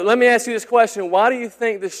Let me ask you this question. Why do you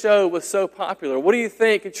think the show was so popular? What do you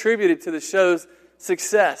think contributed to the show's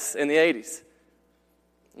success in the 80s?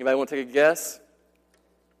 Anybody want to take a guess?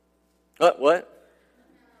 What?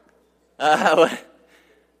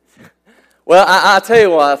 Well, I'll tell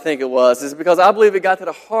you why I think it was. It's because I believe it got to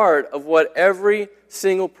the heart of what every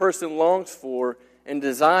single person longs for and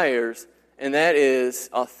desires, and that is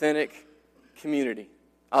authentic community,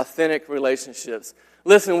 authentic relationships.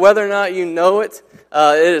 Listen, whether or not you know it,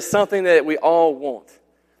 it is something that we all want.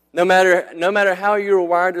 No matter how you're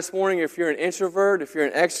wired this morning, if you're an introvert, if you're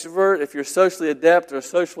an extrovert, if you're socially adept or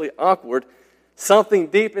socially awkward, something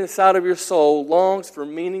deep inside of your soul longs for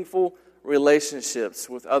meaningful relationships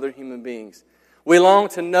with other human beings. We long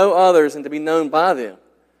to know others and to be known by them.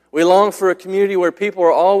 We long for a community where people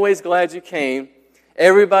are always glad you came.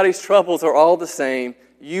 Everybody's troubles are all the same.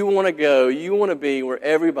 You want to go, you want to be where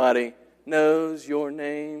everybody knows your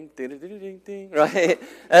name, right?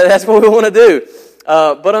 That's what we want to do.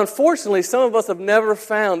 But unfortunately, some of us have never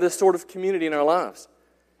found this sort of community in our lives.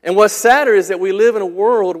 And what's sadder is that we live in a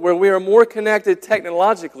world where we are more connected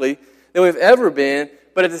technologically than we've ever been,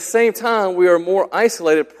 but at the same time, we are more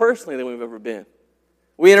isolated personally than we've ever been.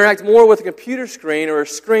 We interact more with a computer screen or a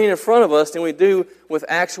screen in front of us than we do with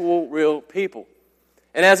actual, real people.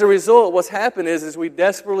 And as a result, what's happened is we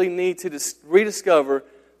desperately need to rediscover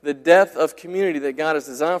the depth of community that God has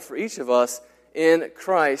designed for each of us in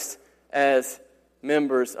Christ as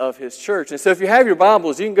members of His church. And so if you have your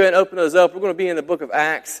Bibles, you can go ahead and open those up. We're going to be in the book of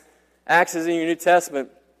Acts. Acts is in your New Testament.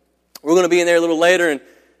 We're going to be in there a little later,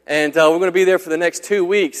 and we're going to be there for the next 2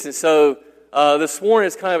 weeks. And so this morning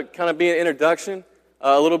is kind of be an introduction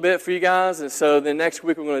a little bit for you guys. And so then next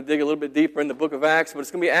week we're going to dig a little bit deeper in the book of Acts. But it's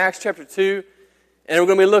going to be Acts chapter 2, and we're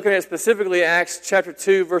going to be looking at specifically Acts chapter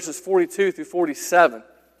 2, verses 42 through 47.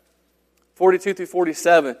 42 through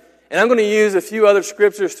 47. And I'm going to use a few other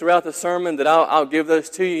scriptures throughout the sermon that I'll give those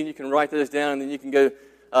to you, and you can write those down, and then you can go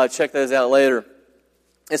check those out later.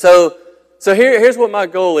 And so here's what my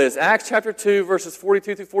goal is. Acts chapter 2, verses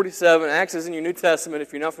 42 through 47. Acts is in your New Testament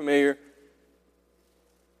if you're not familiar.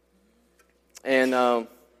 And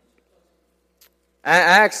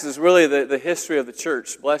Acts is really the history of the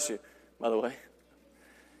church. Bless you, by the way.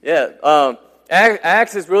 Yeah,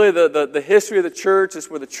 Acts is really the history of the church. It's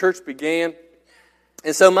where the church began.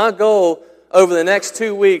 And so my goal over the next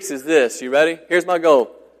 2 weeks is this. You ready? Here's my goal.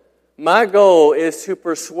 My goal is to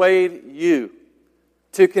persuade you,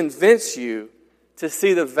 to convince you to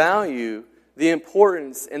see the value, the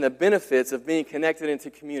importance, and the benefits of being connected into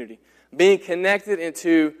community, being connected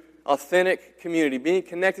into authentic community, being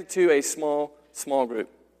connected to a small group.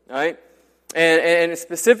 All right? And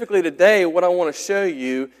specifically today, what I want to show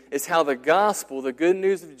you is how the gospel, the good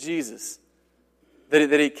news of Jesus,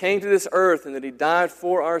 that He came to this earth and that He died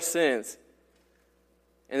for our sins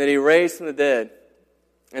and that He raised from the dead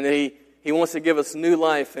and that He wants to give us new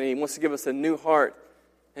life and He wants to give us a new heart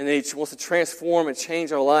and that He wants to transform and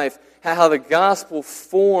change our life, how the gospel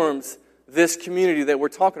forms this community that we're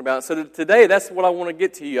talking about. So today, that's what I want to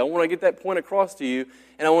get to you. I want to get that point across to you,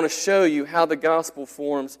 and I want to show you how the gospel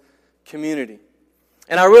forms community.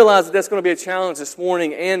 And I realize that that's going to be a challenge this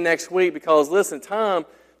morning and next week because, listen, time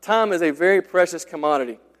is a very precious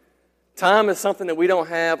commodity. Time is something that we don't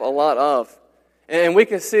have a lot of. And we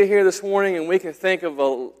can sit here this morning and we can think of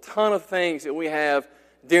a ton of things that we have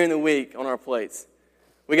during the week on our plates.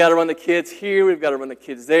 We got to run the kids here, we've got to run the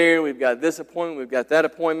kids there, we've got this appointment, we've got that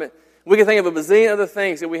appointment. We can think of a bazillion other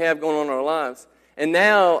things that we have going on in our lives. And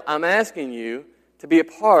now I'm asking you to be a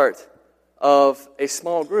part of a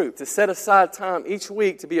small group, to set aside time each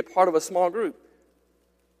week to be a part of a small group.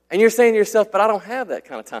 And you're saying to yourself, but I don't have that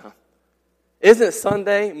kind of time. Isn't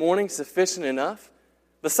Sunday morning sufficient enough?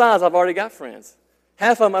 Besides, I've already got friends.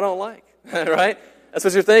 Half of them I don't like, right? That's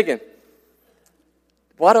what you're thinking.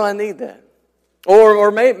 Why do I need that? Or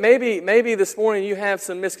maybe this morning you have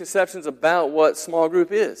some misconceptions about what small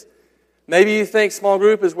group is. Maybe you think small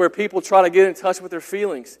group is where people try to get in touch with their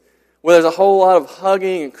feelings, where there's a whole lot of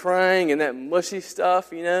hugging and crying and that mushy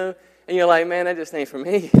stuff, and you're like, man, that just ain't for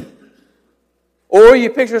me. Or you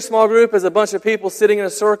picture a small group as a bunch of people sitting in a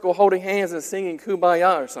circle holding hands and singing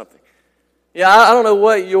Kumbaya or something. Yeah, I don't know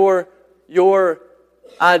what your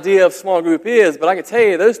idea of small group is, but I can tell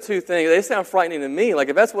you those two things, they sound frightening to me. Like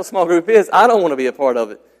if that's what small group is, I don't want to be a part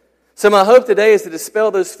of it. So my hope today is to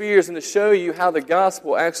dispel those fears and to show you how the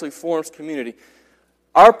gospel actually forms community.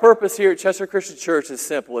 Our purpose here at Chester Christian Church is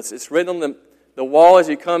simple. It's written on the wall as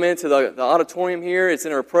you come into the auditorium here. It's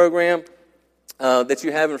in our program that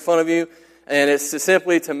you have in front of you. And it's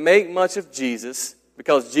simply to make much of Jesus,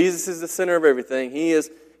 because Jesus is the center of everything. He is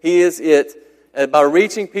it. by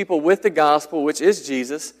reaching people with the gospel, which is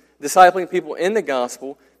Jesus, discipling people in the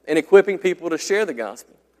gospel, and equipping people to share the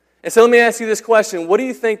gospel. And so let me ask you this question. What do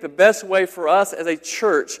you think the best way for us as a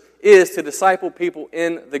church is to disciple people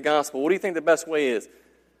in the gospel? What do you think the best way is?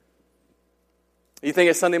 You think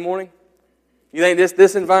it's Sunday morning? You think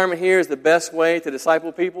this environment here is the best way to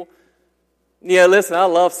disciple people? Yeah, listen, I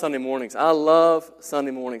love Sunday mornings. I love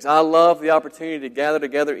Sunday mornings. I love the opportunity to gather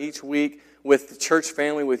together each week with the church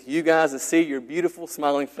family, with you guys, to see your beautiful,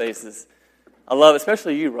 smiling faces. I love it,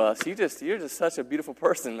 especially you, Russ. You're just such a beautiful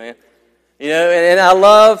person, man. You know, and I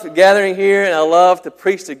love gathering here, and I love to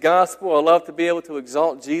preach the gospel. I love to be able to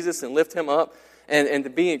exalt Jesus and lift Him up and to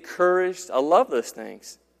be encouraged. I love those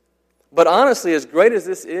things. But honestly, as great as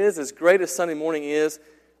this is, as great as Sunday morning is,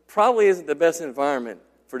 probably isn't the best environment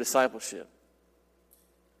for discipleship.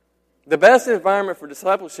 The best environment for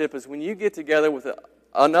discipleship is when you get together with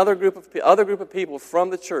other group of people from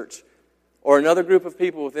the church, or another group of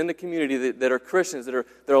people within the community that are Christians, that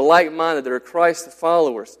are like-minded, that are Christ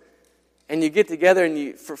followers. And you get together,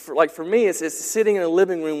 and for me, it's sitting in a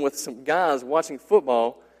living room with some guys watching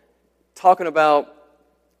football, talking about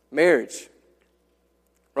marriage.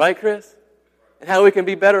 Right, Chris? And how we can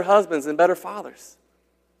be better husbands and better fathers.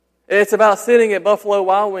 It's about sitting at Buffalo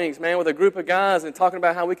Wild Wings, man, with a group of guys and talking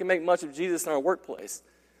about how we can make much of Jesus in our workplace.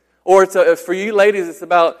 Or for you ladies, it's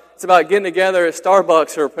about getting together at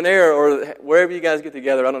Starbucks or Panera or wherever you guys get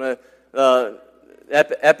together. I don't know.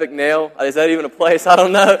 Epic Nail. Is that even a place? I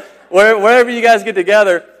don't know. Wherever you guys get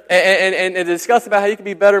together and discuss about how you can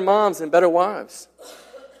be better moms and better wives.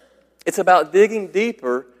 It's about digging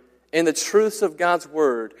deeper in the truths of God's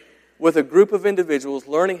Word with a group of individuals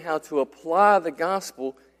learning how to apply the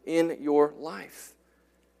gospel in your life.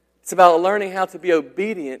 It's about learning how to be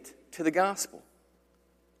obedient to the gospel.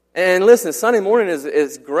 And listen, Sunday morning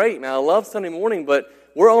is great, man. I love Sunday morning, but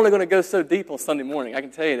we're only going to go so deep on Sunday morning, I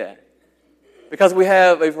can tell you that. Because we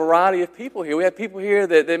have a variety of people here. We have people here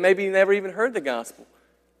that maybe never even heard the gospel.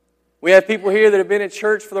 We have people here that have been at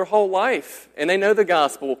church for their whole life, and they know the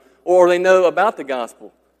gospel, or they know about the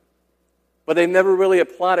gospel. But they've never really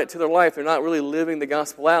applied it to their life. They're not really living the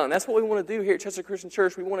gospel out. And that's what we want to do here at Chester Christian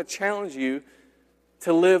Church. We want to challenge you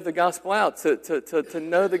to live the gospel out, to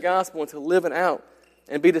know the gospel and to live it out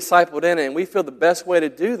and be discipled in it. And we feel the best way to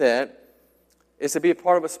do that is to be a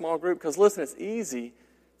part of a small group. Because listen, it's easy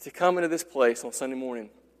to come into this place on Sunday morning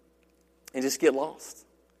and just get lost.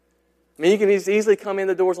 I mean, you can just easily come in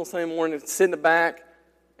the doors on Sunday morning and sit in the back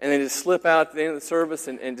and then just slip out at the end of the service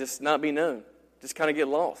and just not be known. Just kind of get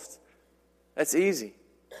lost. That's easy.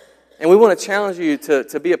 And we want to challenge you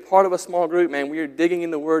to be a part of a small group, man, where you're digging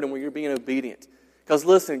in the Word and where you're being obedient. Because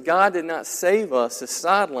listen, God did not save us to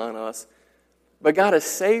sideline us, but God has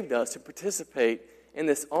saved us to participate in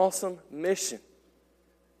this awesome mission.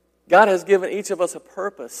 God has given each of us a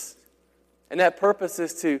purpose, and that purpose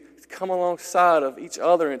is to come alongside of each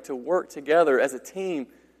other and to work together as a team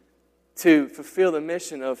to fulfill the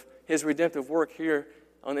mission of His redemptive work here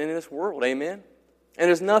in this world. Amen? And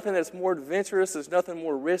there's nothing that's more adventurous, there's nothing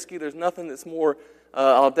more risky, there's nothing that's more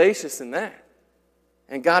audacious than that.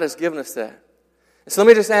 And God has given us that. And so let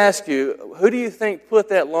me just ask you, who do you think put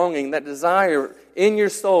that longing, that desire in your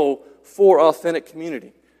soul for authentic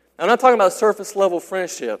community? Now, I'm not talking about surface level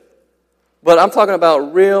friendship, but I'm talking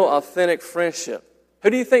about real, authentic friendship. Who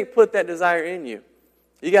do you think put that desire in you?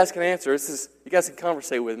 You guys can answer. You guys can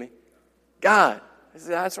conversate with me. God.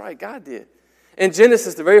 That's right, God did. In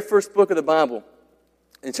Genesis, the very first book of the Bible,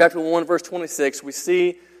 in chapter 1, verse 26, we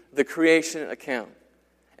see the creation account.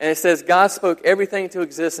 And it says, God spoke everything into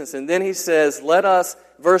existence. And then He says,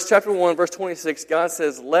 chapter 1, verse 26, God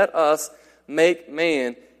says, let us make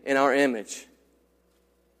man in our image.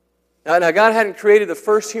 Now, God hadn't created the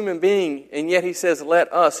first human being, and yet He says,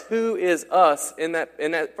 let us. Who is us in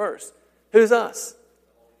that verse? Who's us?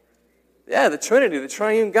 Yeah, the Trinity, the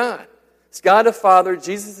triune God. It's God the Father,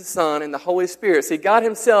 Jesus the Son, and the Holy Spirit. See, God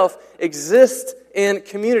Himself exists in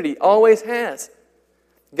community, always has.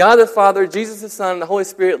 God the Father, Jesus the Son, and the Holy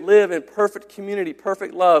Spirit live in perfect community,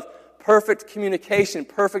 perfect love, perfect communication,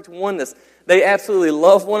 perfect oneness. They absolutely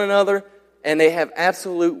love one another, and they have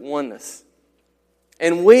absolute oneness.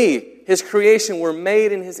 And we, His creation, were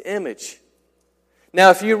made in His image.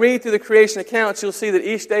 Now, if you read through the creation accounts, you'll see that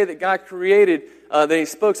each day that God created, that He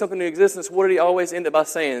spoke something into existence, what did He always end up by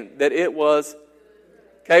saying? That it was.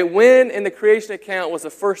 Okay, when in the creation account was the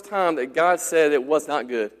first time that God said it was not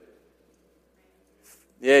good?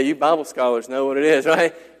 Yeah, you Bible scholars know what it is,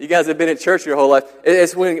 right? You guys have been in church your whole life.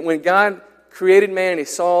 It's when God created man and He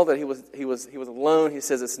saw that he was alone. He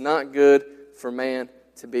says it's not good for man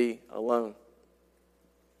to be alone.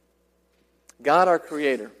 God, our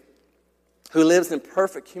Creator, who lives in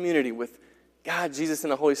perfect community with God, Jesus,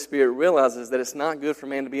 and the Holy Spirit, realizes that it's not good for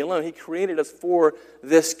man to be alone. He created us for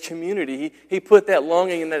this community. He put that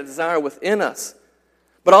longing and that desire within us.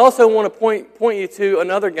 But I also want to point you to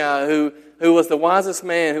another guy who was the wisest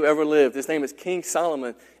man who ever lived. His name is King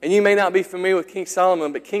Solomon. And you may not be familiar with King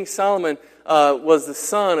Solomon, but King Solomon was the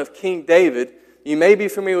son of King David. You may be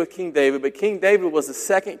familiar with King David, but King David was the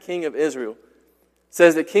second king of Israel. It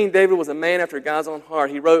says that King David was a man after God's own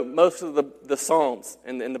heart. He wrote most of the Psalms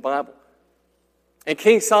in the Bible. And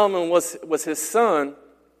King Solomon was his son.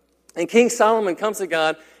 And King Solomon comes to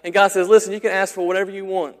God, and God says, listen, you can ask for whatever you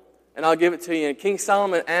want, and I'll give it to you. And King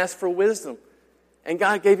Solomon asked for wisdom. And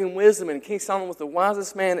God gave him wisdom, and King Solomon was the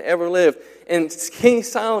wisest man that ever lived. And King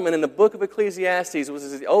Solomon, in the book of Ecclesiastes, which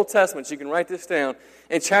is the Old Testament, so you can write this down,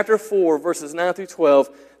 in chapter 4, verses 9 through 12,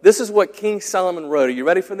 this is what King Solomon wrote. Are you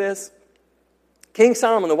ready for this? King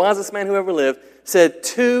Solomon, the wisest man who ever lived, said,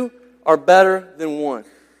 2 are better than 1.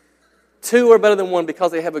 2 are better than 1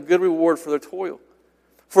 because they have a good reward for their toil.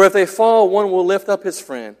 For if they fall, one will lift up his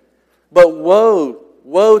friend. But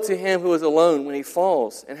woe to him who is alone when he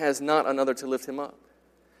falls and has not another to lift him up.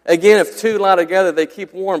 Again, if 2 lie together, they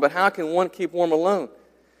keep warm, but how can one keep warm alone?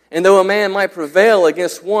 And though a man might prevail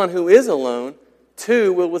against one who is alone,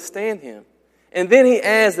 2 will withstand him. And then he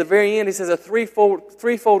adds, at the very end, he says, a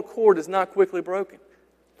threefold cord is not quickly broken.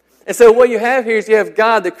 And so what you have here is you have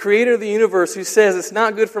God, the creator of the universe, who says it's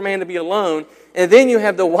not good for man to be alone. And then you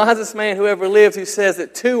have the wisest man who ever lived who says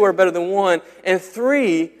that 2 are better than 1, and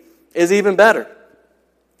 3 is even better.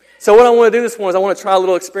 So what I want to do this morning is I want to try a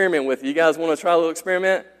little experiment with you. You guys want to try a little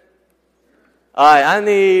experiment? All right,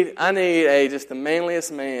 I need just the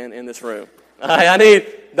manliest man in this room. All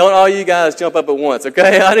right, don't all you guys jump up at once,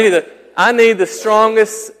 okay? I need the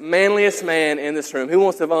strongest, manliest man in this room. Who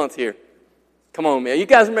wants to volunteer? Come on, man. You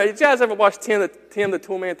guys ever watch Tim the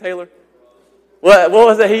Toolman Taylor? What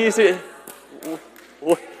was that he used to...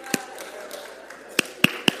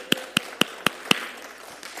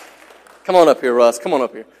 Come on up here, Russ. Come on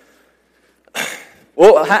up here.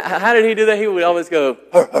 Well, how did he do that? He would always go,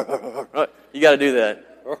 you got to do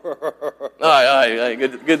that. All right,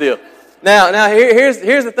 good deal. Now here's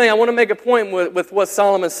the thing. I want to make a point with what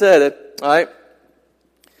Solomon said. All right.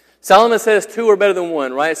 Solomon says 2 are better than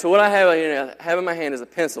 1, right? So what I have in my hand is a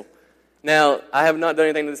pencil. Now, I have not done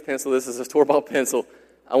anything to this pencil. This is a store-bought pencil.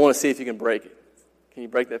 I want to see if you can break it. Can you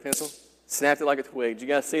break that pencil? Snapped it like a twig. Did you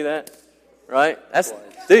guys see that? Right?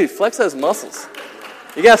 Dude, flex those muscles.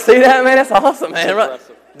 You guys see that, man? That's awesome, man. Right?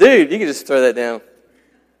 Dude, you can just throw that down.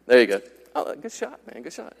 There you go. Oh, good shot, man.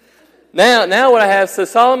 Good shot. Now what I have, so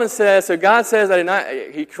Solomon says, so God says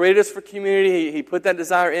that He created us for community. He put that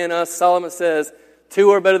desire in us. Solomon says 2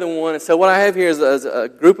 are better than 1. And so what I have here is a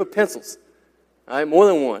group of pencils. All right, more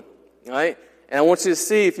than 1. All right? And I want you to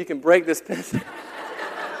see if you can break this pencil.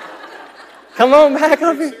 Come on back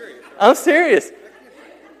up here. I'm serious.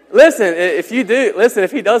 Listen, if he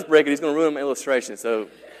does break it, he's going to ruin my illustration. So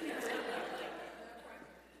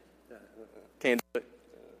can't do it.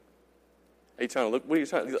 Are you trying to look? What are you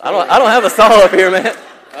trying to do? I don't have a saw up here, man.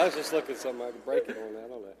 I was just looking at something I could break it on. I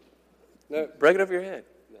don't know. No. Break it over your head.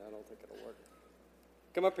 No, I don't think it'll work.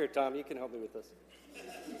 Come up here, Tom. You can help me with this.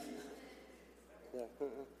 Yeah,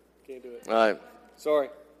 can't do it. All right. Sorry.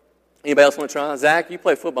 Anybody else want to try? Zach, you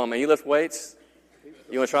play football, man. You lift weights.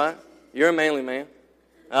 You want to try it? You're a manly man.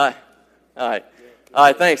 All right,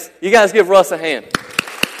 thanks. You guys give Russ a hand.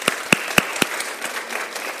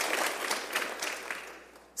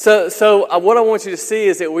 So what I want you to see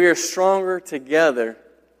is that we are stronger together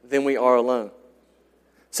than we are alone.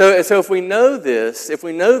 So if we know this,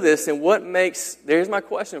 then what makes, there's my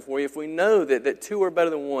question for you, if we know that 2 are better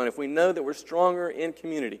than 1, if we know that we're stronger in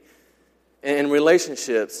community and in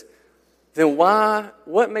relationships, then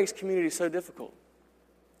what makes community so difficult?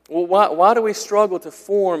 Well, why do we struggle to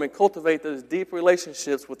form and cultivate those deep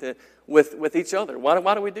relationships with each other?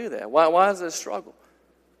 Why do we do that? Why is it a struggle?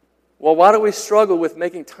 Well, why do we struggle with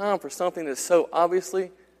making time for something that's so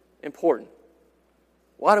obviously important?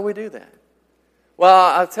 Why do we do that?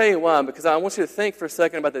 Well, I'll tell you why, because I want you to think for a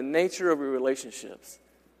second about the nature of your relationships.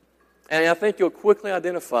 And I think you'll quickly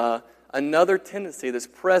identify another tendency that's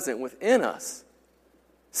present within us,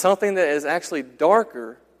 something that is actually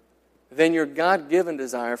darker than your God-given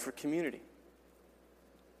desire for community.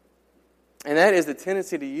 And that is the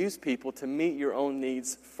tendency to use people to meet your own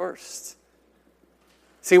needs first.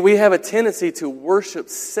 See, we have a tendency to worship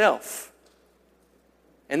self.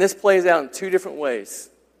 And this plays out in 2 different ways.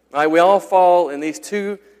 All right, we all fall in these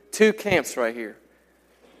two camps right here.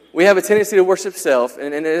 We have a tendency to worship self,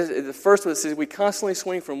 and the first one is we constantly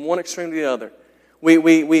swing from one extreme to the other.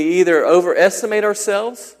 We either overestimate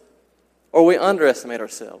ourselves or we underestimate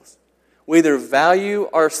ourselves. We either value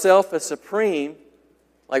ourselves as supreme,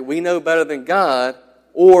 like we know better than God,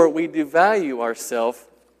 or we devalue ourselves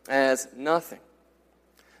as nothing.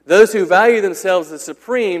 Those who value themselves as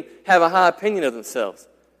supreme have a high opinion of themselves.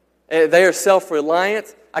 They are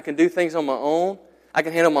self-reliant. I can do things on my own. I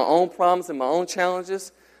can handle my own problems and my own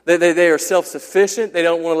challenges. They are self-sufficient. They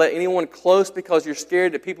don't want to let anyone close because you're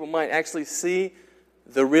scared that people might actually see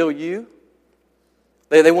the real you.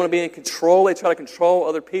 They want to be in control. They try to control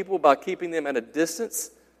other people by keeping them at a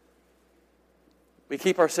distance. We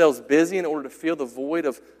keep ourselves busy in order to fill the void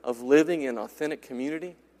of living in authentic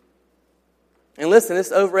community. And listen,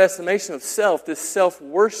 this overestimation of self, this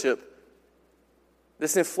self-worship,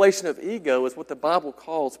 this inflation of ego is what the Bible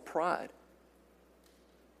calls pride.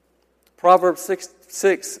 Proverbs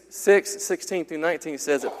 16 through 19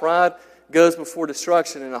 says that pride goes before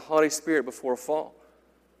destruction and a haughty spirit before a fall.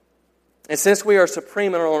 And since we are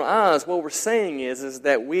supreme in our own eyes, what we're saying is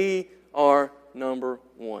that we are number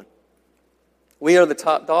one. We are the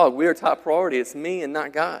top dog. We are top priority. It's me and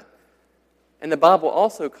not God. And the Bible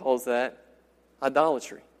also calls that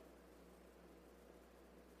idolatry.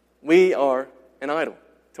 We are an idol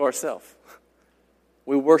to ourselves.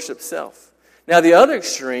 We worship self. Now, the other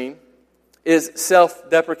extreme is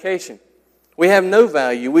self-deprecation. We have no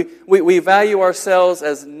value. We value ourselves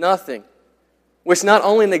as nothing, which not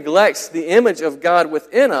only neglects the image of God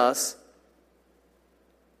within us,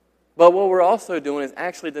 but what we're also doing is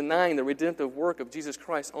actually denying the redemptive work of Jesus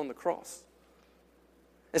Christ on the cross.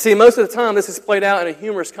 And see, most of the time this is played out in a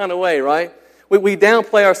humorous kind of way, right? We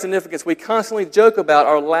downplay our significance. We constantly joke about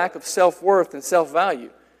our lack of self-worth and self-value.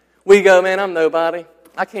 We go, man, I'm nobody.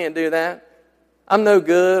 I can't do that. I'm no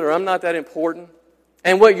good, or I'm not that important.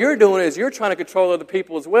 And what you're doing is you're trying to control other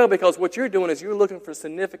people as well, because what you're doing is you're looking for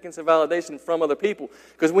significance and validation from other people.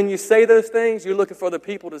 Because when you say those things, you're looking for other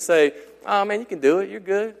people to say, oh, man, you can do it. You're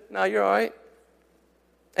good. No, you're all right.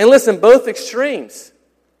 And listen, both extremes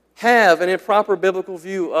have an improper biblical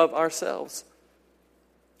view of ourselves.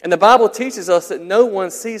 And the Bible teaches us that no one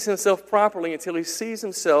sees himself properly until he sees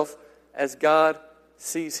himself as God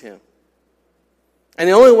sees him. And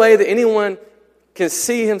the only way that anyone can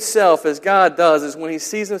see himself as God does is when he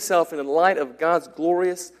sees himself in the light of God's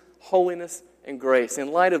glorious holiness and grace,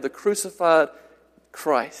 in light of the crucified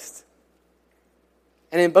Christ.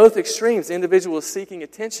 And in both extremes, the individual is seeking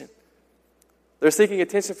attention. They're seeking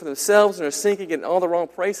attention for themselves, and they're seeking it in all the wrong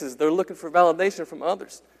places. They're looking for validation from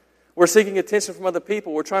others. We're seeking attention from other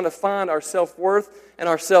people. We're trying to find our self-worth and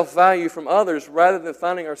our self-value from others rather than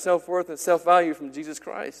finding our self-worth and self-value from Jesus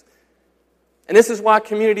Christ. And this is why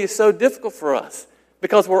community is so difficult for us,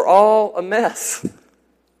 because we're all a mess.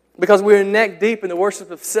 Because we're neck deep in the worship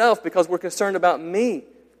of self, because we're concerned about me.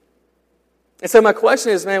 And so my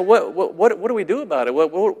question is, man, what do we do about it?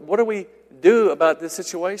 What do we do about this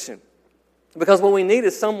situation? Because what we need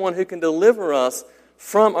is someone who can deliver us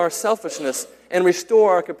from our selfishness and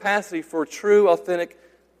restore our capacity for true, authentic,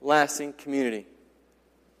 lasting community.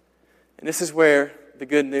 And this is where the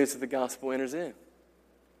good news of the gospel enters in.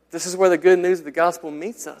 This is where the good news of the gospel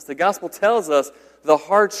meets us. The gospel tells us the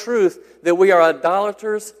hard truth that we are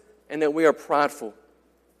idolaters and that we are prideful.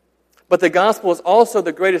 But the gospel is also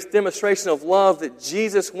the greatest demonstration of love, that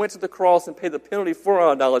Jesus went to the cross and paid the penalty for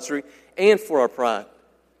our idolatry and for our pride.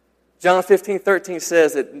 John 15:13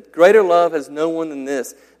 says that greater love has no one than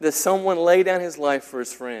this, that someone lay down his life for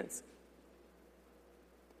his friends.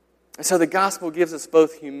 And so the gospel gives us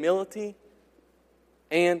both humility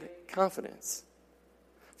and confidence.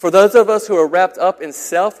 For those of us who are wrapped up in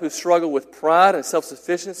self, who struggle with pride and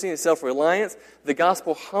self-sufficiency and self-reliance, the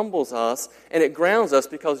gospel humbles us and it grounds us,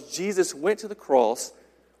 because Jesus went to the cross.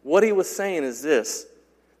 What he was saying is this: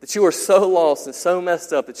 that you are so lost and so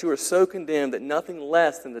messed up, that you are so condemned, that nothing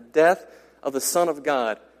less than the death of the Son of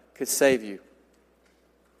God could save you.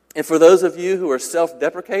 And for those of you who are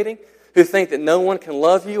self-deprecating, who think that no one can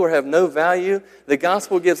love you or have no value, the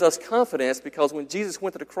gospel gives us confidence, because when Jesus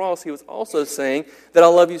went to the cross, he was also saying that I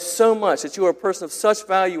love you so much, that you are a person of such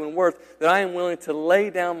value and worth, that I am willing to lay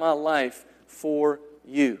down my life for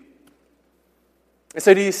you. And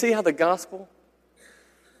so do you see how the gospel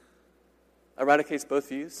eradicates both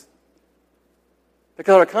views?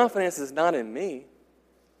 Because our confidence is not in me.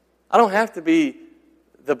 I don't have to be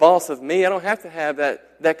the boss of me. I don't have to have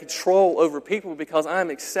that control over people, because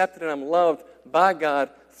I'm accepted and I'm loved by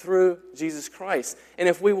God through Jesus Christ. And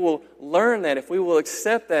if we will learn that, if we will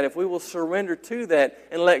accept that, if we will surrender to that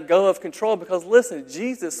and let go of control, because listen,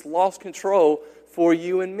 Jesus lost control for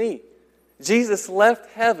you and me. Jesus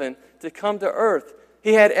left heaven to come to earth.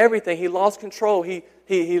 He had everything. He lost control.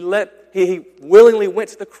 He let He willingly went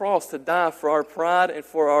to the cross to die for our pride and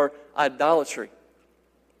for our idolatry.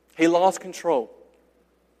 He lost control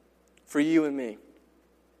for you and me.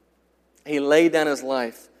 He laid down His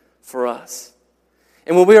life for us.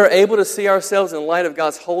 And when we are able to see ourselves in light of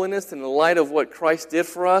God's holiness and in the light of what Christ did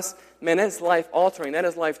for us, man, that's life-altering. That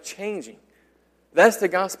is life-changing. That's the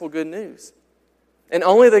gospel good news. And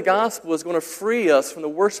only the gospel is going to free us from the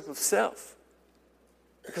worship of self.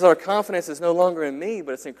 Because our confidence is no longer in me,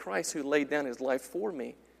 but it's in Christ who laid down His life for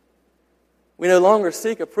me. We no longer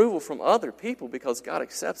seek approval from other people because God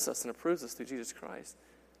accepts us and approves us through Jesus Christ.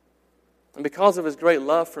 And because of His great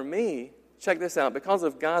love for me, check this out, because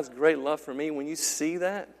of God's great love for me, when you see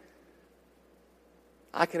that,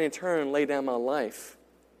 I can in turn lay down my life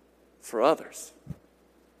for others.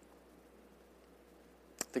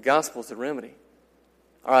 The gospel is the remedy.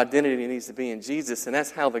 Our identity needs to be in Jesus, and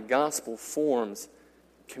that's how the gospel forms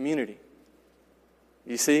community.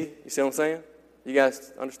 You see? You see what I'm saying? You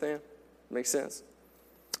guys understand? Makes sense.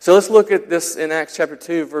 So let's look at this in Acts chapter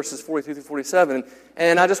 2, verses 42 through 47.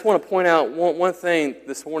 And I just want to point out one thing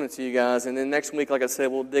this morning to you guys. And then next week, like I said,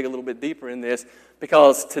 we'll dig a little bit deeper in this.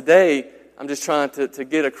 Because today, I'm just trying to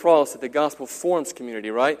get across that the gospel forms community,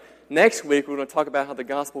 right? Next week, we're going to talk about how the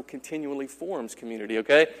gospel continually forms community,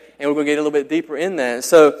 okay? And we're going to get a little bit deeper in that.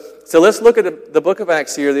 So let's look at the book of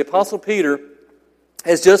Acts here. The Apostle Peter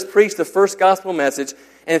has just preached the first gospel message,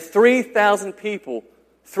 and 3,000 people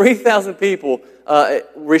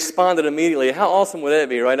responded immediately. How awesome would that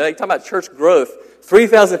be, right? They talk about church growth.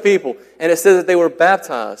 3,000 people. And it says that they were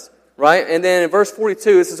baptized, right? And then in verse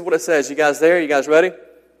 42, this is what it says. You guys there? You guys ready?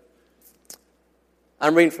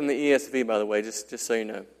 I'm reading from the ESV, by the way, just so you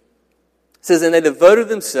know. It says, and they devoted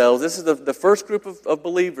themselves. This is the first group of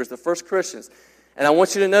believers, the first Christians. And I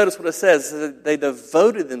want you to notice what it says. It says that they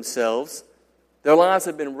devoted themselves. Their lives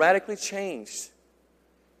have been radically changed,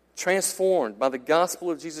 transformed by the gospel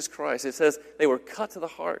of Jesus Christ. It says they were cut to the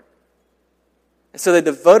heart. And so they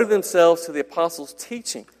devoted themselves to the apostles'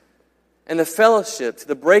 teaching and the fellowship, to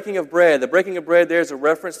the breaking of bread. The breaking of bread there is a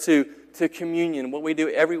reference to communion, what we do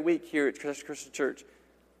every week here at Christian Church.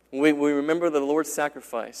 We remember the Lord's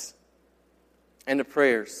sacrifice and the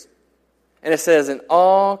prayers. And it says, and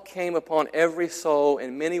awe came upon every soul,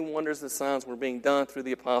 and many wonders and signs were being done through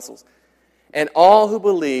the apostles. And all who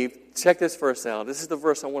believed, check this verse out. This is the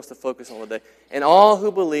verse I want us to focus on today. And all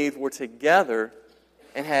who believed were together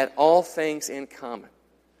and had all things in common.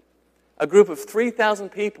 A group of 3,000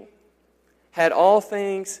 people had all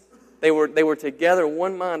things. They were together,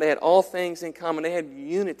 one mind. They had all things in common. They had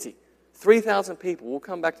unity. 3,000 people. We'll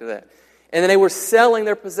come back to that. And then they were selling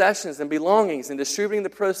their possessions and belongings and distributing the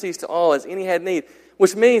proceeds to all as any had need,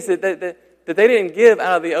 which means that they didn't give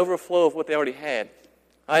out of the overflow of what they already had.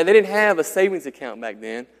 They didn't have a savings account back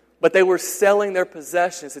then, but they were selling their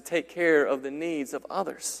possessions to take care of the needs of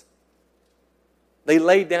others. They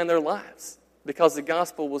laid down their lives because the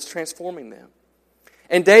gospel was transforming them.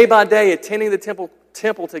 And day by day, attending the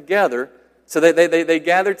temple together, so they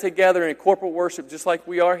gathered together in corporate worship just like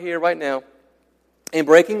we are here right now, and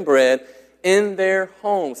breaking bread in their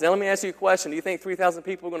homes. Now let me ask you a question. Do you think 3,000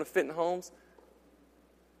 people are going to fit in homes?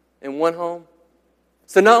 In one home?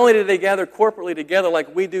 So not only did they gather corporately together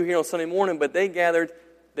like we do here on Sunday morning, but they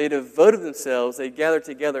devoted themselves, they gathered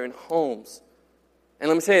together in homes. And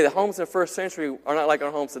let me tell you, the homes in the first century are not like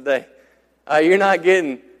our homes today. You're not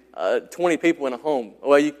getting 20 people in a home.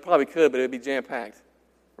 Well, you probably could, but it would be jam-packed,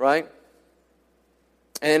 right?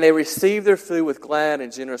 And they received their food with glad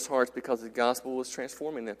and generous hearts because the gospel was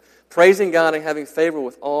transforming them. Praising God and having favor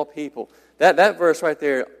with all people. That verse right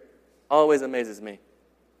there always amazes me.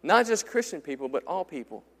 Not just Christian people, but all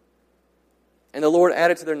people. And the Lord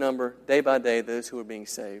added to their number day by day those who were being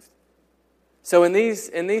saved. So in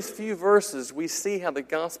these few verses, we see how the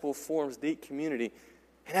gospel forms deep community.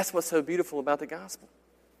 And that's what's so beautiful about the gospel.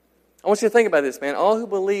 I want you to think about this, man. All who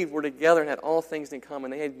believed were together and had all things in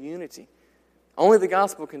common. They had unity. Only the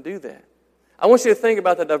gospel can do that. I want you to think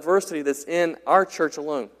about the diversity that's in our church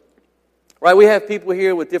alone. Right, we have people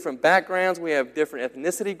here with different backgrounds. We have different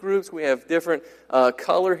ethnicity groups. We have different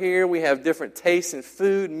color here. We have different tastes in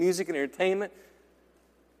food, music, and entertainment.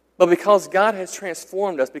 But because God has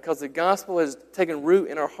transformed us, because the gospel has taken root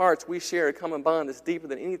in our hearts, we share a common bond that's deeper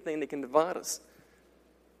than anything that can divide us.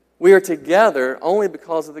 We are together only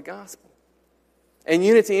because of the gospel. And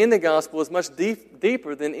unity in the gospel is much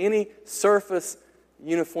deeper than any surface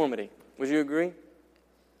uniformity. Would you agree?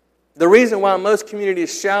 The reason why most community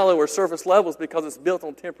is shallow or surface level is because it's built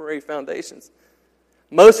on temporary foundations.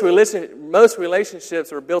 Most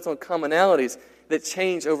relationships are built on commonalities that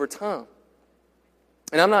change over time.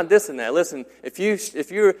 And I'm not dissing that. Listen, if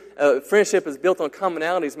your friendship is built on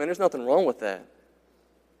commonalities, man, there's nothing wrong with that.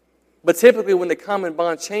 But typically when the common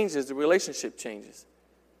bond changes, the relationship changes.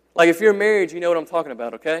 Like if you're married, you know what I'm talking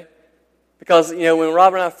about, okay? Because, when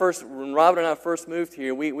Robert and I first moved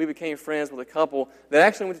here, we became friends with a couple that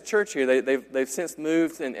actually went to church here. They've since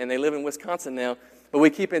moved, and they live in Wisconsin now. But we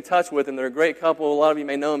keep in touch with them. They're a great couple. A lot of you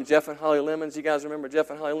may know them, Jeff and Holly Lemons. You guys remember Jeff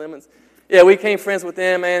and Holly Lemons? Yeah, we became friends with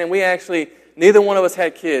them, man, and we actually, neither one of us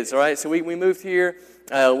had kids, all right? So we moved here,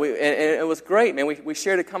 and it was great, man. We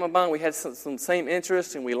shared a common bond. We had some same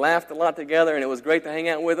interests, and we laughed a lot together, and it was great to hang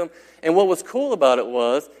out with them. And what was cool about it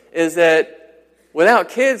is that without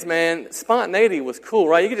kids, man, spontaneity was cool,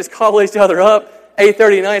 right? You could just call each other up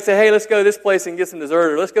 8:30 at night and say, hey, let's go to this place and get some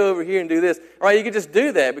dessert, or let's go over here and do this. All right, you could just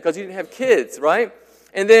do that because you didn't have kids, right?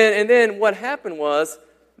 And then what happened was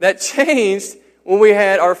that changed when we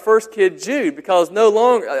had our first kid, Jude, because no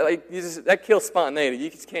longer, that kills spontaneity. You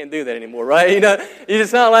just can't do that anymore, right?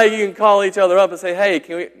 It's not like you can call each other up and say, hey,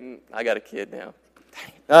 can we, I got a kid now.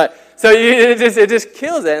 All right. So it just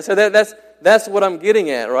kills that. So that's what I'm getting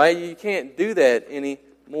at, right? You can't do that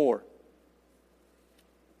anymore.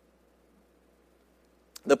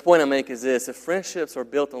 The point I make is this: if friendships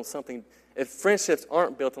aren't built on something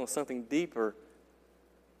deeper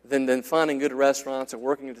than finding good restaurants or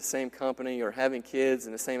working at the same company or having kids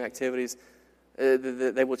and the same activities,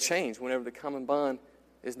 they will change whenever the common bond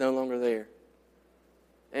is no longer there.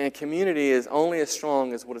 And community is only as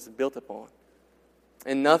strong as what it's built upon.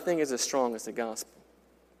 And nothing is as strong as the gospel.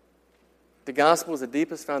 The gospel is the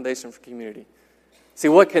deepest foundation for community. See,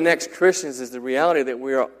 what connects Christians is the reality that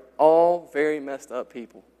we are all very messed up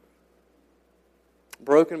people,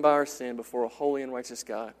 broken by our sin before a holy and righteous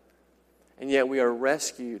God. And yet we are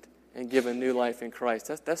rescued and given new life in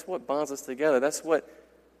Christ. That's what bonds us together. That's what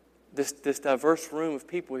this diverse room of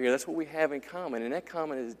people here, that's what we have in common. And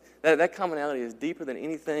that commonality is deeper than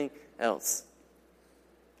anything else.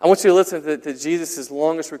 I want you to listen to Jesus'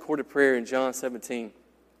 longest recorded prayer in John 17.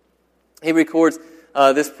 He records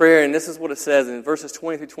this prayer, and this is what it says in verses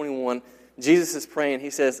 20 through 21. Jesus is praying. He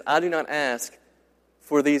says, I do not ask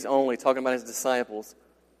for these only, talking about his disciples,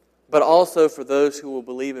 but also for those who will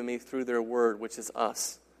believe in me through their word, which is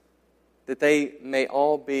us, that they may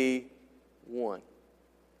all be one.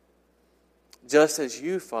 Just as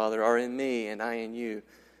you, Father, are in me and I in you,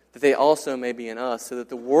 that they also may be in us, so that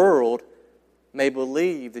the world may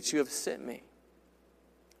believe that you have sent me.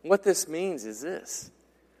 What this means is this: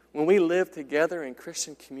 when we live together in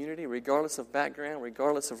Christian community, regardless of background,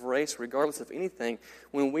 regardless of race, regardless of anything,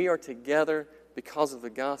 when we are together because of the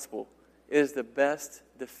gospel, it is the best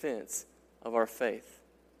defense of our faith.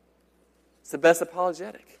 It's the best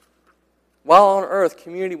apologetic. While on earth,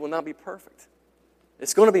 community will not be perfect.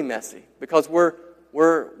 It's going to be messy because we're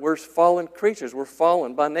fallen creatures. We're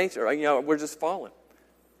fallen by nature. We're just fallen.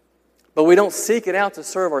 But we don't seek it out to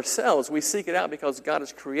serve ourselves. We seek it out because God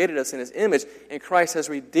has created us in His image, and Christ has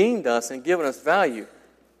redeemed us and given us value.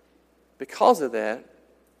 Because of that,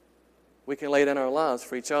 we can lay down our lives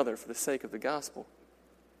for each other for the sake of the gospel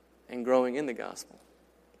and growing in the gospel.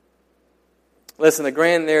 Listen, the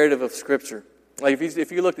grand narrative of Scripture, like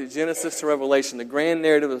if you looked at Genesis to Revelation, the grand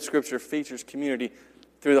narrative of Scripture features community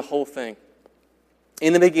through the whole thing.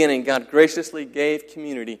 In the beginning, God graciously gave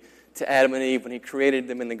community to Adam and Eve when He created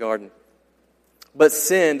them in the garden. But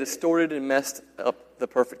sin distorted and messed up the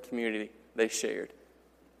perfect community they shared.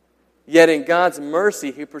 Yet in God's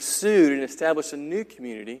mercy, He pursued and established a new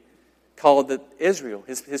community called Israel,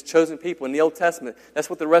 His chosen people in the Old Testament. That's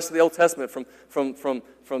what the rest of the Old Testament,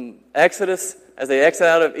 from Exodus, as they exit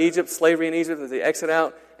out of Egypt, slavery in Egypt, as they exit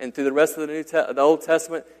out, and through the rest of the Old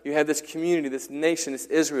Testament, you have this community, this nation, this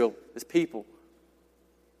Israel, this people.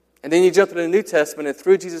 And then you jump to the New Testament, and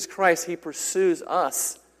through Jesus Christ, He pursues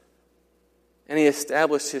us. And He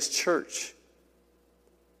established His church.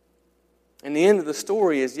 And the end of the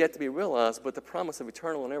story is yet to be realized, but the promise of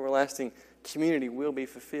eternal and everlasting community will be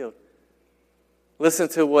fulfilled. Listen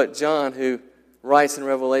to what John, who writes in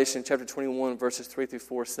Revelation chapter 21, verses 3 through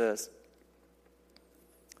 4 says.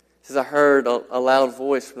 He says, I heard a loud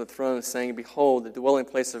voice from the throne saying, Behold, the dwelling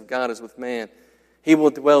place of God is with man. He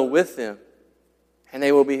will dwell with them, and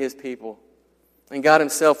they will be His people. And God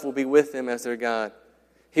Himself will be with them as their God.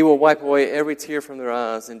 He will wipe away every tear from their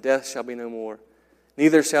eyes, and death shall be no more.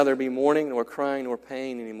 Neither shall there be mourning, nor crying, nor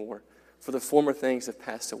pain anymore, for the former things have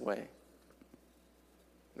passed away.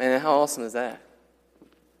 Man, how awesome is that?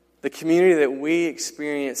 The community that we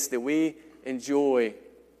experience, that we enjoy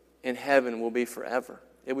in heaven will be forever.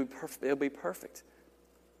 It'll be perfect.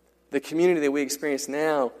 The community that we experience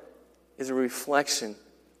now is a reflection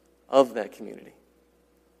of that community.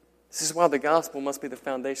 This is why the gospel must be the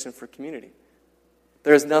foundation for community.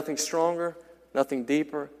 There is nothing stronger, nothing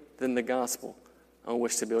deeper than the gospel on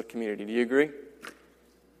which to build community. Do you agree?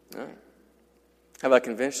 All right. Have I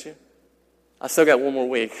convinced you? I still got one more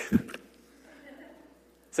week.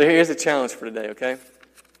 So here's the challenge for today, okay?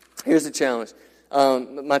 Here's the challenge.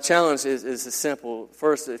 My challenge is simple.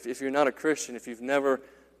 First, if you're not a Christian, if you've never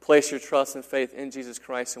placed your trust and faith in Jesus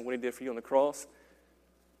Christ and what He did for you on the cross,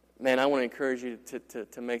 man, I want to encourage you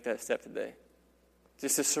to make that step today.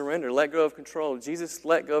 Just to surrender, let go of control. Jesus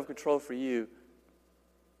let go of control for you.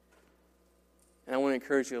 And I want to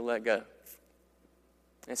encourage you to let go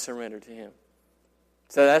and surrender to Him.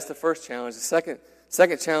 So that's the first challenge. The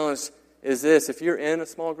second challenge is this. If you're in a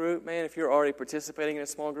small group, man, if you're already participating in a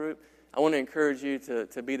small group, I want to encourage you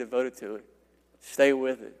to be devoted to it. Stay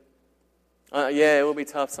with it. Yeah, it will be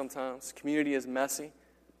tough sometimes. Community is messy.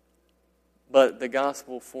 But the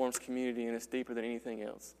gospel forms community, and it's deeper than anything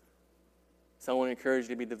else. So I want to encourage you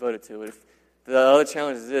to be devoted to it. The other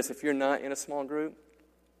challenge is this. If you're not in a small group,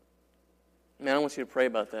 man, I want you to pray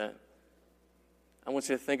about that. I want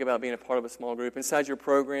you to think about being a part of a small group. Inside your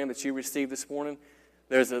program that you received this morning,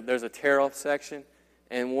 there's a tear-off section,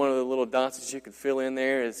 and one of the little dots that you can fill in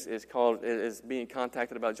there is being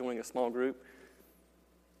contacted about joining a small group.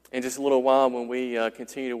 In just a little while, when we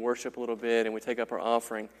continue to worship a little bit and we take up our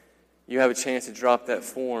offering, you have a chance to drop that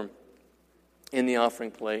form in the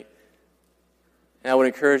offering plate. And I would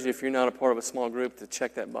encourage you, if you're not a part of a small group, to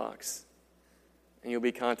check that box. And you'll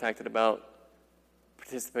be contacted about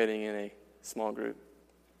participating in a small group.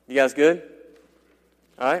 You guys good?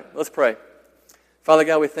 All right, let's pray. Father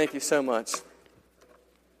God, we thank you so much.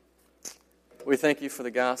 We thank you for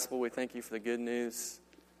the gospel. We thank you for the good news,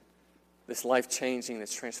 this life-changing,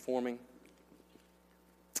 that's transforming.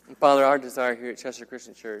 And Father, our desire here at Chester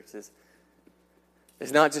Christian Church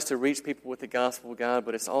is not just to reach people with the gospel, God,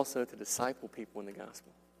 but it's also to disciple people in the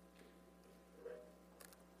gospel.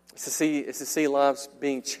 It's to see lives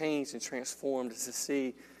being changed and transformed. It's to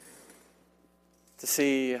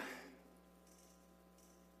see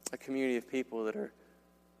a community of people that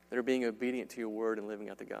are being obedient to your word and living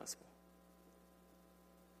out the gospel.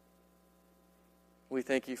 We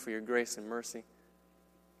thank you for your grace and mercy.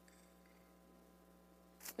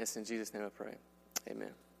 It's in Jesus' name I pray.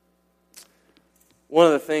 Amen. One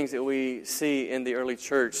of the things that we see in the early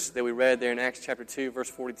church that we read there in Acts chapter 2, verse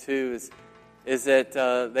 42 is that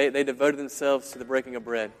they devoted themselves to the breaking of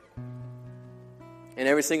bread. And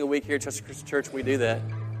every single week here at Chester Christian Church, we do that.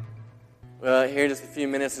 Here in just a few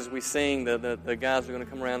minutes as we sing, the guys are going to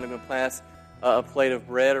come around. They're going to pass a plate of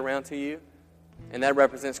bread around to you. And that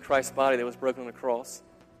represents Christ's body that was broken on the cross.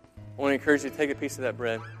 I want to encourage you to take a piece of that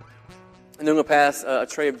bread. And then we'll pass a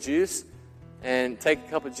tray of juice and take a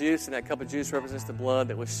cup of juice, and that cup of juice represents the blood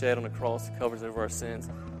that was shed on the cross that covers over our sins.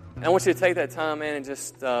 And I want you to take that time, man, and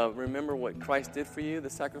just remember what Christ did for you, the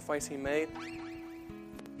sacrifice He made,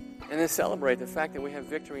 and then celebrate the fact that we have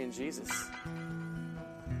victory in Jesus.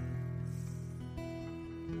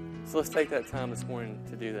 So let's take that time this morning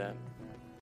to do that.